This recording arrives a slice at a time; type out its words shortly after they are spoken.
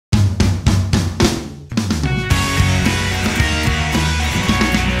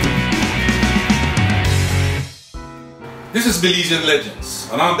This is Belizean Legends,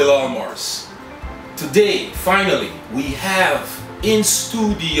 and I'm Bilal Morris. Today, finally, we have in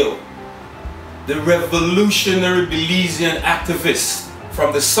studio the revolutionary Belizean activist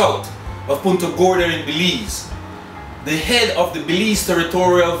from the south of Punta Gorda in Belize, the head of the Belize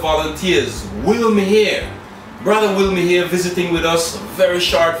Territorial Volunteers, Wil Mehia. Brother Wil Mehia visiting with us, a very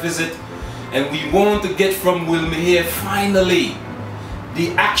short visit, and we want to get from Wil Mehia finally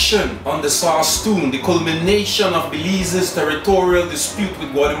the action on the Sarstoon, the culmination of Belize's territorial dispute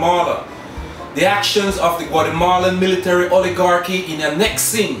with Guatemala, the actions of the Guatemalan Military Oligarchy in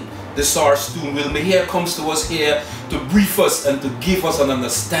annexing the Sarstoon. Wil Mehia comes to us here to brief us and to give us an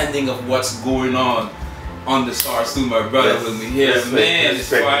understanding of what's going on the Sarstoon, my brother. Wil Mehia, man, it's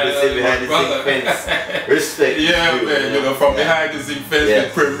fire, my brother. Respect. Yeah, you, man, you know, from behind the zinc fence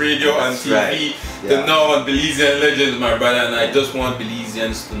with print radio and TV. Right. To now on Belizean Legends, my brother, and I just want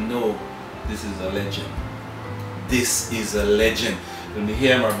Belizeans to know this is a legend. This is a legend. Wil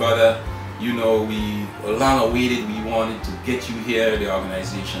Mehia, my brother, you know, we long awaited, we wanted to get you here, the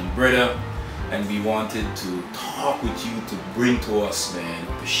organization, brother, and we wanted to talk with you, to bring to us, man,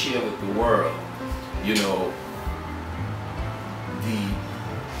 to share with the world, you know, the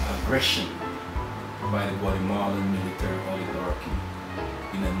aggression by the Guatemalan Military Oligarchy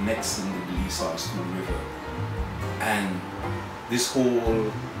in annexing the Sarstoon River, and this whole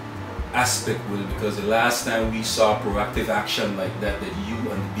aspect will, because the last time we saw proactive action like that you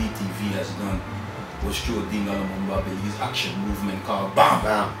and the BTV has done was through a Dingalamumba Belize action movement called BAM.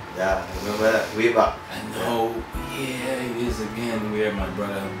 BAM, yeah, remember that, way back. And now here it is again, where my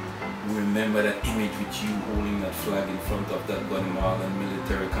brother, we remember that image with you holding that flag in front of that Guatemalan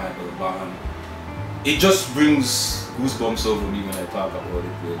military kind of BAM. It just brings goosebumps over me when I talk about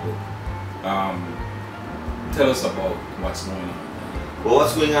it, but tell us about what's going on. Well,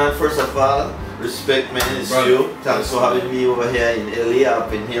 what's going on, first of all, respect, man, it's you. Thanks for having me over here in LA.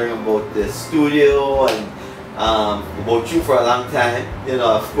 I've been hearing about the studio and about you for a long time. You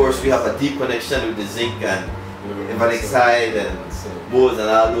know, of course, we have a deep connection with the Zinc and Side and Moose and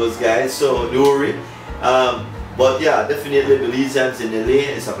all those guys, so don't worry. But yeah, definitely Belizeans in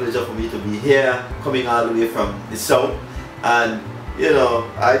LA. It's a pleasure for me to be here, coming all the way from the south. And you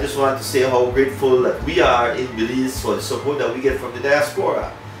know, I just want to say how grateful that we are in Belize for the support that we get from the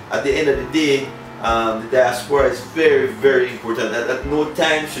diaspora. At the end of the day, the diaspora is very, very important. At no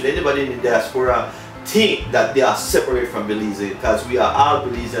time should anybody in the diaspora think that they are separate from Belize, because we are all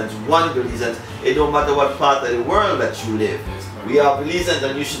Belizeans, one Belizeans. It don't matter what part of the world that you live. We are Belizeans,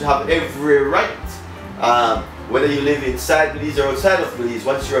 and you should have every right. Whether you live inside Belize or outside of Belize,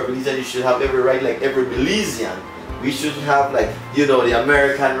 once you're a Belizean, you should have every right, like every Belizean. We should have, like, you know, the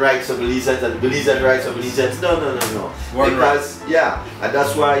American rights of Belizeans and the Belizean rights of Belizeans. No. Because, yeah, and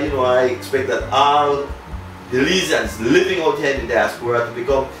that's why, you know, I expect that all Belizeans living out here in the diaspora to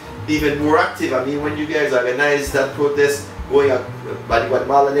become even more active. I mean, when you guys organized that protest going up by the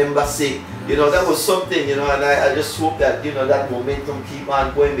Guatemalan embassy, you know, that was something, you know, and I just hope that, you know, that momentum keep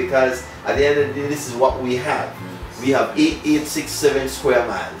on going, because at the end of the day, this is what we have. We have 8867 square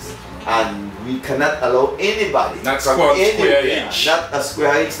miles. And we cannot allow anybody not from anywhere, not a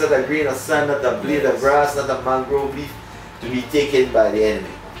square inch, not a grain of sand, not a blade of grass, not a mangrove leaf, to be taken by the enemy.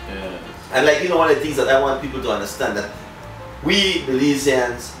 And like, you know, one of the things that I want people to understand, that we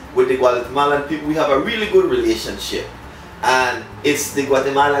Belizeans with the Guatemalan people, we have a really good relationship, and it's the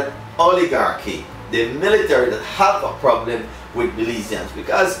Guatemalan oligarchy, the military, that have a problem with Belizeans,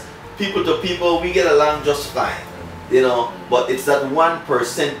 because people to people we get along just fine. You know, but it's that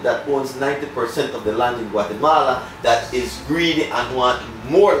 1% that owns 90% of the land in Guatemala that is greedy and want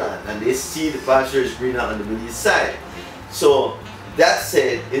more land, and they see the pasture is greener on the Belize side. So that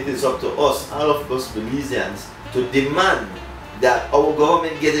said, it is up to us, all of us Belizeans, to demand that our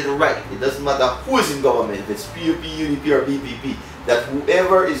government get it right. It doesn't matter who is in government, if it's PUP, UDP or BPP, that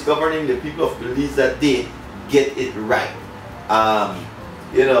whoever is governing the people of Belize that day get it right.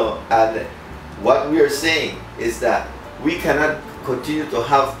 You know, and what we are saying is that we cannot continue to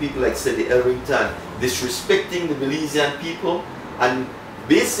have people like Sedi Elrington disrespecting the Belizean people and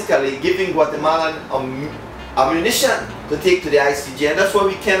basically giving Guatemalan ammunition to take to the ICJ, and that's why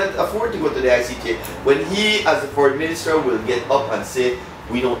we cannot afford to go to the ICJ. When he, as the foreign minister, will get up and say,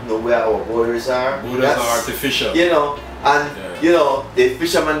 we don't know where our borders are. Borders are artificial. You know, and you know, the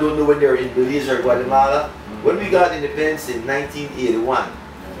fishermen don't know when they're in Belize or Guatemala. When we got independence in 1981,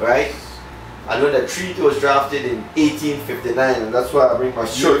 right? I know that treaty was drafted in 1859, and that's why I bring my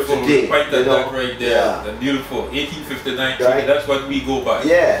shirt today. That right there, the beautiful 1859 treaty, right? That's what we go by.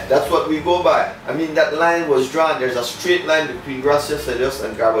 Yeah, that's what we go by. I mean, that line was drawn. There's a straight line between Gracias a Dios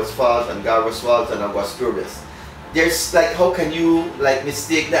and Garbas Falls and Garbas Falls and Aguas Turbis. there's like, how can you like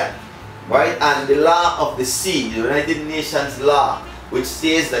mistake that, right? And the law of the sea, the United Nations law, which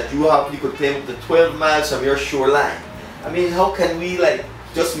says that you could claim up to 12 miles from your shoreline. I mean, how can we like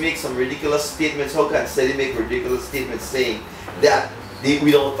just make some ridiculous statements? How can SETI make ridiculous statements saying that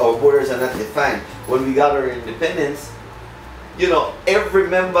our borders are not defined? When we got our independence, you know, every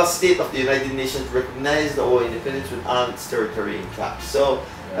member state of the United Nations recognized our independence with all its territory intact. So,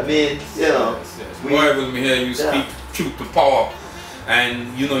 I mean, you know, Boy, Wil Mehia, you speak truth to power.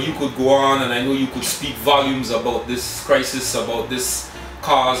 And you know, you could go on, and I know you could speak volumes about this crisis, about this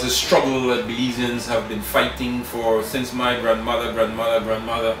cause, this struggle that Belizeans have been fighting for since my grandmother,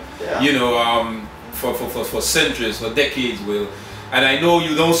 you know, for centuries, for decades, Will. And I know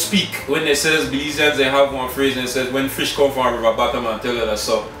you don't speak when they says Belizeans, they have one phrase and it says, when fish come from a river bottom and tell you that's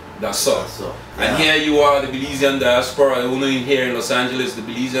so. That's so. Yeah. And here you are, the Belizean diaspora, only here in Los Angeles, the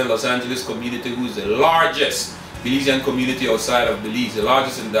Belizean Los Angeles community, who is the largest Belizean community outside of Belize, the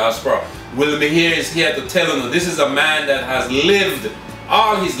largest in diaspora. Wil Mehia is here to tell you, this is a man that has lived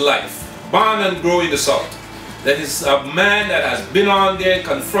all his life, born and grown in the South. That is a man that has been on there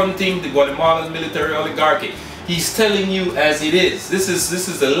confronting the Guatemalan Military Oligarchy. He's telling you as it is. This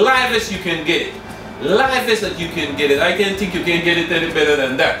is the livest you can get it. Livest that you can get it. I can't think you can get it any better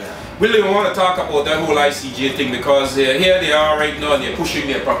than that. We don't want to talk about that whole ICJ thing, because here they are right now, and they're pushing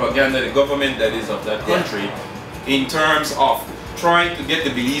their propaganda, the government that is of that country, in terms of trying to get the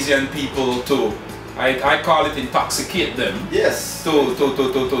Belizean people to, I call it, intoxicate them. Yes. To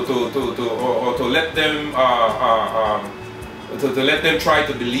let them to let them try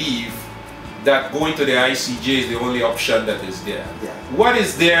to believe that going to the ICJ is the only option that is there. Yeah. What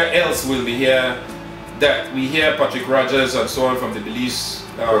is there else will be here that we hear Patrick Rogers and so on from the Belize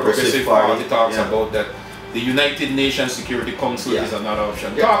Progressive Party talks about, that the United Nations Security Council is another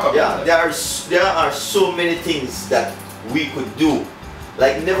option. Talk about that. There are so many things that we could do.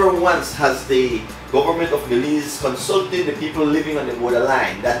 Like, never once has the government of Belize consulted the people living on the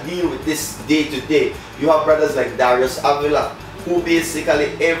borderline that deal with this day to day. You have brothers like Darius Avila, who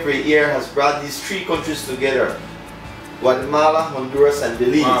basically every year has brought these three countries together, Guatemala, Honduras, and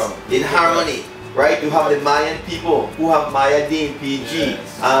Belize, in harmony. Right? You have the Mayan people who have Maya Day in PG.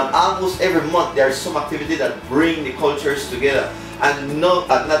 Almost every month there is some activity that bring the cultures together. And not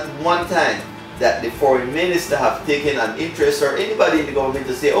one time that the foreign minister have taken an interest, or anybody in the government,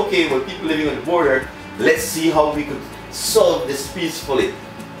 to say, okay, well, people living on the border, let's see how we could solve this peacefully.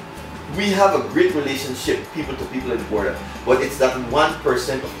 We have a great relationship, people to people on the border, but it's that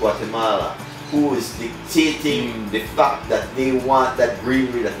 1% of Guatemala who is dictating the fact that they want that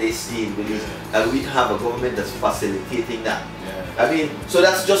greenery that they see in Belize, and we have a government that's facilitating that. I mean, so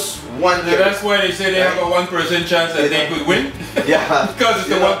that's just one thing. That's why they say they have a 1% chance that they could win. Because it's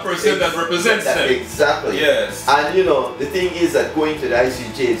the 1% that represents them. Exactly. Yes. And you know, the thing is that going to the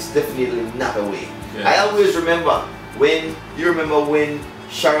ICJ is definitely not a way. I always remember when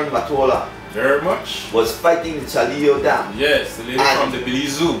Sharon Matola was fighting the Chalillo Dam. Yes, the lady from the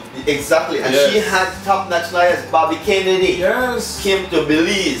Belize Zoo. Exactly. And she had top-notch lawyers. Bobby Kennedy came to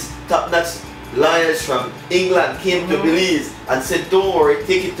Belize. Top-notch lawyers from England came to Belize and said, don't worry,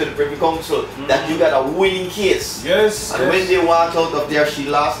 take it to the Privy Council, that you got a winning case. And when they walked out of there, she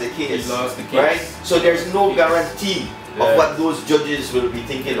lost the case. Right? So there's no guarantee of what those judges will be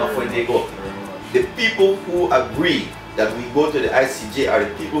thinking of when they go. The people who agree that we go to the ICJ are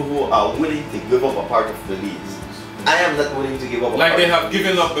the people who are willing to give up a part of Belize. I am not willing to give up a part. Like they have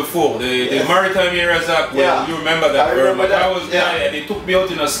given up before. The Maritime Areas Act, you remember that? I remember that. I was there, they took me out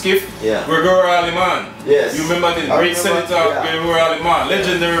in a skiff. Gregorio Aliman. Yes. You remember the great Senator Gregorio Aliman,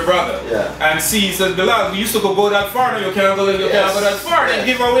 legendary brother. And see, he says, Bilal, we used to go that far, now you can't go that far. They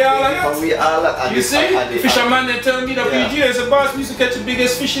give away all of that. You see? Fisherman, they tell me that PG, they said, boss, we used to catch the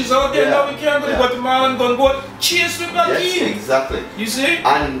biggest fishes out there, now we can't go to Guatemala and go chase with that in. Exactly. You see?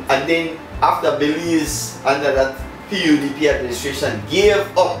 And then after Belize, under that PUDP administration, gave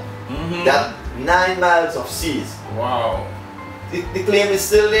up that 9 miles of seas. Wow. The claim is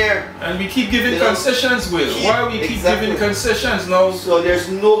still there. And we keep giving concessions, Will. Why we keep giving concessions now? So there's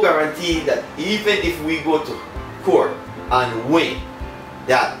no guarantee that even if we go to court and win,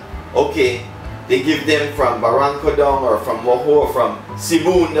 that, okay, they give them from Barranco down, or from Moho, or from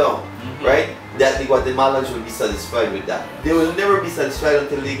Cebu down, right? That the Guatemalans will be satisfied with that. They will never be satisfied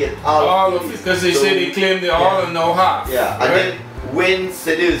until they get all of it. Because they say they claim they all and no half. Yeah, and then when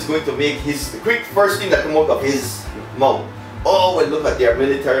SETI is going to make his quick first thing that come out of his mouth, oh, well, look at their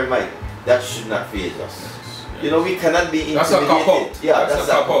military might. That should not faze us. You know, we cannot be intimidated. That's a cop-out. Yeah, that's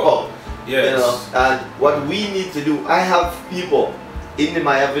a cop-out. Yes. You know, and what we need to do, I have people in the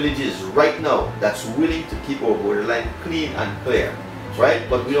Maya villages right now that's willing to keep our borderline clean and clear, right?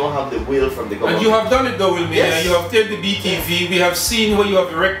 But we don't have the will from the government. And you have done it though, Wil Mehia. Yes. You have taken the BTV. We have seen what you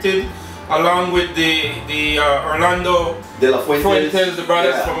have erected along with the Orlando De La Fuentes, the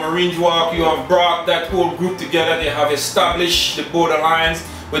brothers from Orange Walk. You have brought that whole group together. They have established the borderlines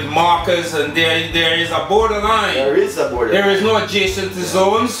with markers, and there is a borderline. There is a borderline. There is no adjacent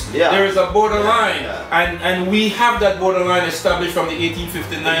zones. Yeah. There is a borderline. Yeah. And we have that borderline established from the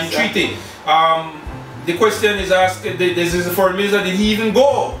 1859 treaty. The question is asked, this is the foreign minister, did he even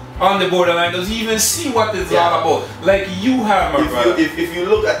go on the borderline? Does he even see what it's all about? Like you have, my brother. If you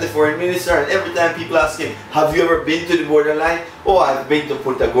look at the foreign minister, and every time people ask him, have you ever been to the borderline? Oh, I've been to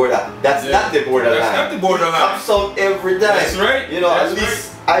Punta Gorda. That's not the borderline. That's not the borderline. He comes out every time. That's right. You know, at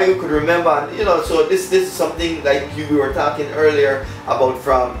least I could remember, you know, so this is something like we were talking earlier about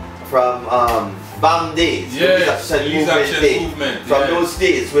from BAM days, yes, movement. From those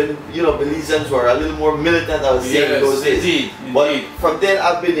days when, you know, Belizeans were a little more militant, I was saying in those days. Indeed. But from then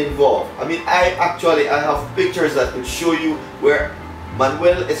I've been involved. I mean, I have pictures that could show you where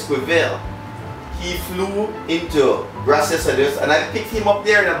Manuel Esquivel, he flew into Gracias a Dios, and I picked him up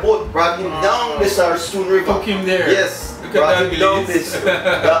there in a boat, brought him down the Sarstoon River. Took him there. Yes. Look Brought at him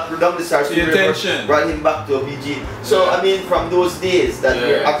that down the Sarstoon River, brought him back to OBG. So I mean, from those days that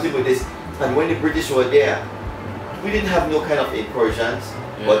we're active with this, and when the British were there, we didn't have no kind of incursions.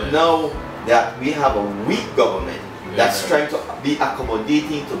 But now that we have a weak government that's trying to be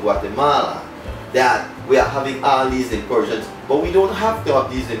accommodating to Guatemala, that we are having all these incursions, but we don't have to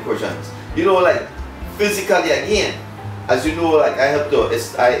have these incursions. You know, like physically again, as you know, like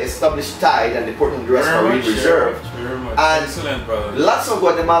I established Tide and the Port Honduras Marine Reserve. And excellent, brother. Lots of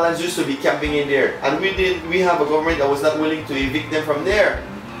Guatemalans used to be camping in there, and we have a government that was not willing to evict them from there.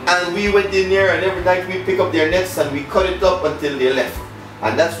 And we went in there, and every night we pick up their nets and we cut it up until they left.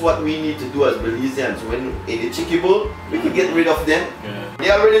 And that's what we need to do as Belizeans. When in the Chiquibul, we could get rid of them. They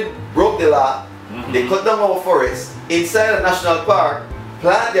already broke the law. They cut down our forests inside a national park,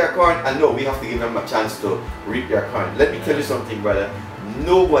 plant their corn, and no, we have to give them a chance to reap their corn. Let me tell you something, brother.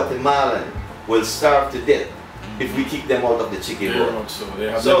 No Guatemalan will starve to death if we kick them out of the Chiquibul. So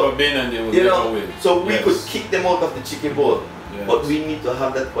they have never been, and they will never will. So we could kick them out of the Chiquibul. But we need to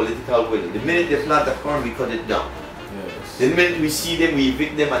have that political will. The minute they plant the corn, we cut it down. The minute we see them, we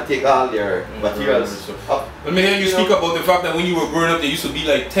evict them and take all their materials up. But Mehia, you speak about the fact that when you were growing up, there used to be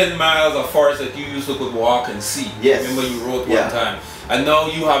like 10 miles of forest that you used to could walk and see. Yes. Remember you wrote one time. And now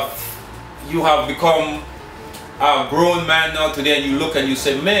you have become a grown man now today, and you look and you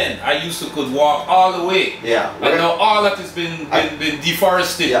say, man, I used to could walk all the way. Yeah. And now all that has been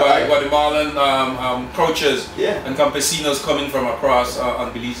deforested by Guatemalan crouchers and campesinos coming from across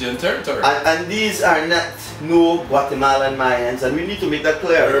on Belizean territory. And these are not no Guatemalan Mayans, and we need to make that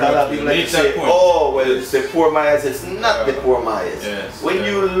clear. People like to say, oh, well, it's the poor Mayas. It's not the poor Mayas. When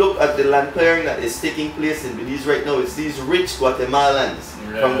you look at the land clearing that is taking place in Belize right now, it's these rich Guatemalans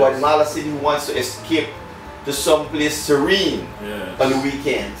from Guatemala City who wants to escape to some place serene on the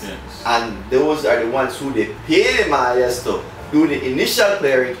weekends. And those are the ones who they pay the Mayas to do the initial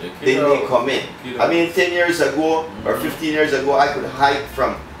clearing, then they come in. I mean, 10 years ago or 15 years ago, I could hike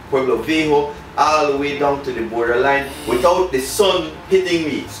from Pueblo Viejo all the way down to the borderline without the sun hitting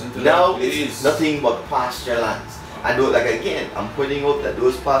me. Now it's nothing but pasture lands. And like again, I'm pointing out that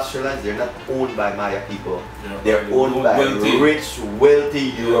those pasture lands, they're not owned by Maya people. They're owned by rich,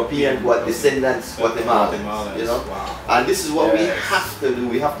 wealthy European descendants, Guatemalans. You know, and this is what we have to do.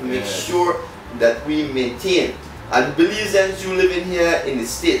 We have to make sure that we maintain. And Belizeans, you living here in the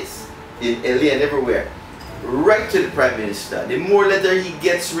States, in LA and everywhere, write to the Prime Minister. The more letter he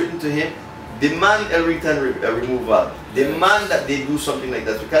gets written to him, demand a return removal. Demand that they do something like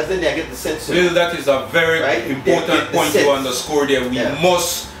that, because then they get the sense of it. That is a very important point to underscore there. We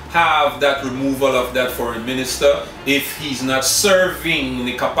must have that removal of that foreign minister if he's not serving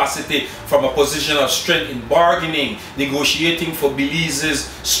the capacity from a position of strength in bargaining, negotiating for Belize's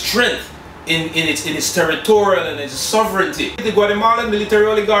strength in its territorial and its sovereignty. The Guatemalan Military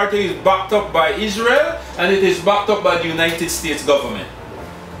Oligarchy is backed up by Israel, and it is backed up by the United States government.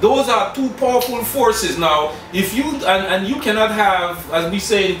 Those are two powerful forces. Now, if you and you cannot have, as we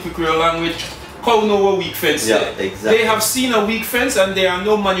say in Creole language, cow know a weak fence. They have seen a weak fence, and they are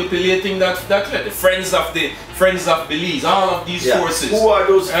now manipulating that. The friends of Belize, all of these forces. Who are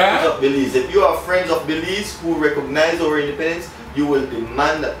those friends of Belize? If you are friends of Belize who recognize our independence, you will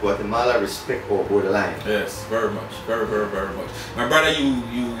demand that Guatemala respect our borderline. Yes, very much, very much. My brother,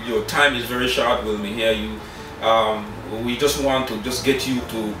 your time is very short. Wil Mehia, we just want to get you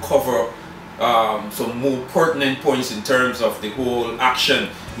to cover some more pertinent points in terms of the whole action.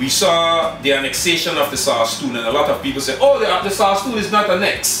 We saw the annexation of the Sarstoon, and a lot of people say, oh, the Sarstoon is not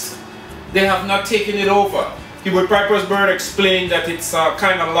annexed. They have not taken it over. Hubert Piper's Bird explained that it's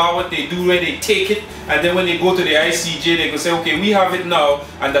kind of law what they do where they take it, and then when they go to the ICJ, they can say, okay, we have it now,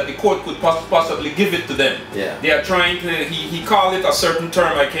 and that the court could possibly give it to them. Yeah. They are trying to, he called it a certain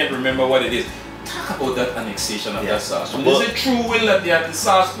term, I can't remember what it is. Talk about that annexation of that Sarstoon. Is it true, Will, that the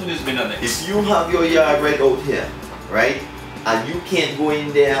Sarstoon has been annexed? If you have your yard right out here, right, and you can't go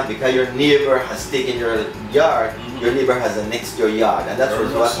in there because your neighbor has taken your yard, your neighbor has annexed your yard, and that's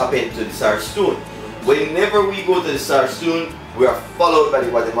what happened to the Sarstoon. Whenever we go to the Sarstoon, we are followed by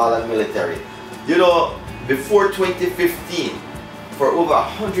the Guatemalan military. You know, before 2015, for over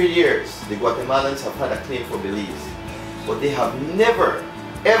 100 years, the Guatemalans have had a claim for Belize, but they have never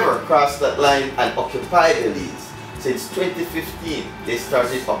ever crossed that line and occupied Belize. Since 2015, they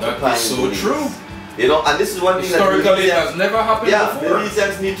started occupying That is so Belize. True. You know, and this is one thing historically it has never happened before.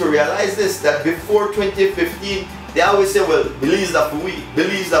 Belizeans need to realize this, that before 2015, they always say, well, Belize that for we,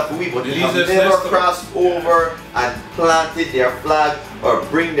 Belize that for we, but they have never crossed over and planted their flag or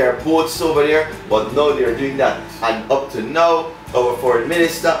bring their boats over there, but now they're doing that. And up to now, our foreign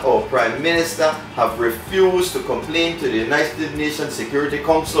minister or prime minister have refused to complain to the United Nations Security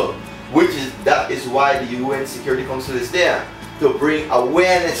Council, that is why the UN Security Council is there, to bring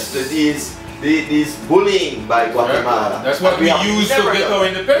awareness to these bullying by Guatemala. That's what we used to get our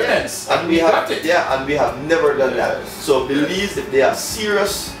independence. And we have never done that. So Belize, if they are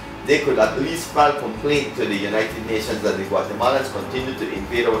serious, they could at least file complaint to the United Nations that the Guatemalans continue to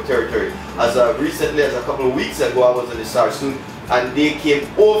invade our territory. As recently as a couple of weeks ago, I was in the Sarstoon, and they came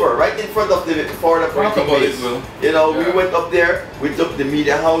over right in front of the Florida Operating Base. You know, we went up there, we took the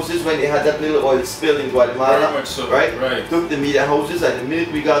media houses when they had that little oil spill in Guatemala. Very much so. Right? Took the media houses, and the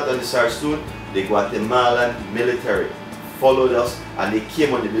minute we got on the Sarstoon, the Guatemalan military followed us, and they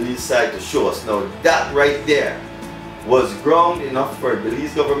came on the Belize side to show us. Now that right there was ground enough for the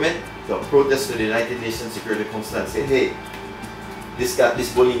Belize government to protest to the United Nations Security Council and say, hey,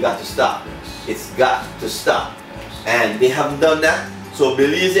 this bullying got to stop. It's got to stop. And they haven't done that. So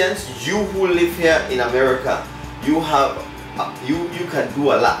Belizeans, you who live here in America, you can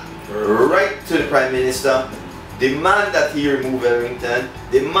do a lot. Write to the Prime Minister, demand that he remove Ellington,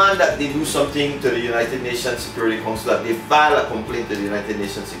 demand that they do something to the United Nations Security Council, that they file a complaint to the United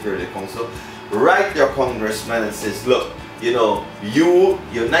Nations Security Council. Write your congressman and says, look, you know, you,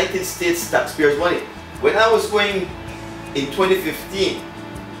 United States taxpayers' money. When I was going in 2015,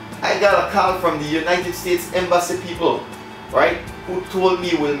 I got a call from the United States Embassy people, right, who told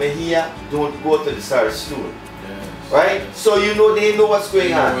me, Wil Mehia, don't go to the Sarstoon. Right? So you know, they know what's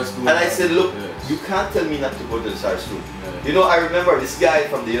going on. And I said, look, you can't tell me not to go to the Sarstoon. You know, I remember this guy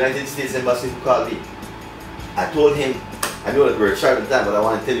from the United States Embassy who called me. I told him, I know that we're short on time, but I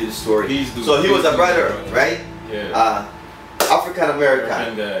want to tell you the story. So he was a brother, right? African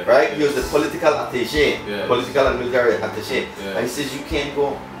American, right? He was a political attaché, political and military attaché. And he says, you can't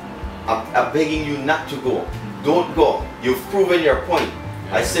go. I'm begging you not to go. Don't go. You've proven your point.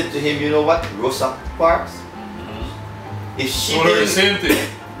 I said to him, you know what, Rosa Parks, if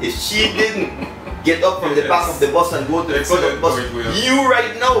she didn't get up from the back of the bus and go to the front of the bus, you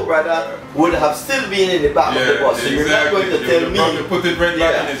right now, brother, would have still been in the back of the bus. So you're not going to tell me. Put it right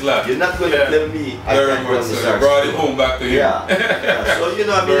back in his lap. You're not going to tell me I can't go to the Sarstoon. Brought it home back to him. So you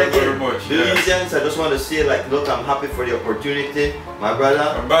know, I mean, again, Belizeans, I just want to say, like, look, I'm happy for the opportunity, my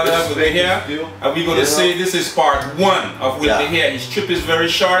brother. Wil Mehia, and we're going to say this is part 1 of Wil Mehia. His trip is very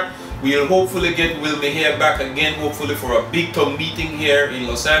short. We'll hopefully get Wil Mehia back again, hopefully for a big town meeting here in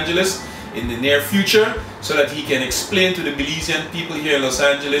Los Angeles in the near future, so that he can explain to the Belizean people here in Los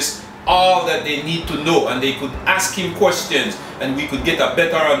Angeles all that they need to know, and they could ask him questions and we could get a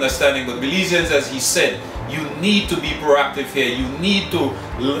better understanding. But Belizeans, as he said, you need to be proactive here. You need to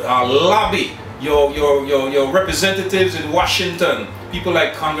lobby your representatives in Washington, people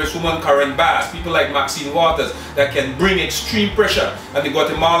like Congresswoman Karen Bass, people like Maxine Waters, that can bring extreme pressure on the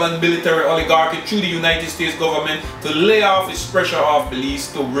Guatemalan Military Oligarchy through the United States government to lay off its pressure off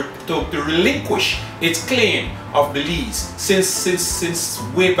Belize, to relinquish its claim of Belize since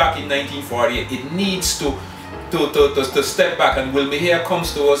way back in 1948. It needs to step back, and Wil Mehia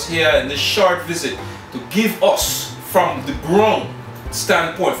comes to us here in this short visit to give us from the ground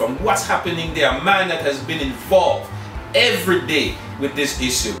standpoint, from what's happening there, a man that has been involved every day with this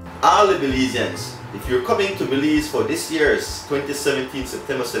issue. All the Belizeans, if you're coming to Belize for this year's 2017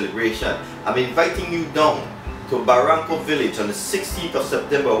 September celebration, I'm inviting you down to Barranco Village on the 16th of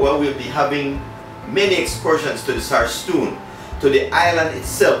September, where we'll be having many excursions to the Sarstoon to the island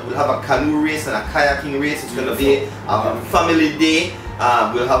itself. We'll have a canoe race and a kayaking race. It's going to be a family day.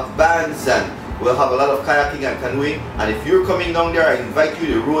 We'll have bands and we'll have a lot of kayaking and canoeing. And if you're coming down there, I invite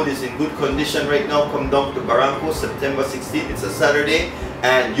you. The road is in good condition right now. Come down to Barranco, September 16th. It's a Saturday,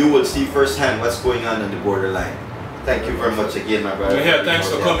 and you will see firsthand what's going on the borderline. Thank you very much again, my brother. Yeah, thanks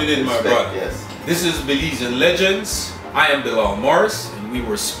for coming in, my brother. Yes. This is Belizean Legends. I am Bilal Morris, and we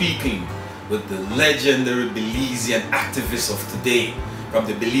were speaking with the legendary Belizean activist of today, from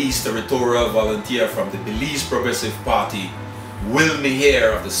the Belize Territorial Volunteer, from the Belize Progressive Party, Wil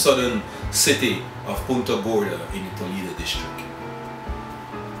Mehia of the southern city of Punta Gorda in the Toledo District.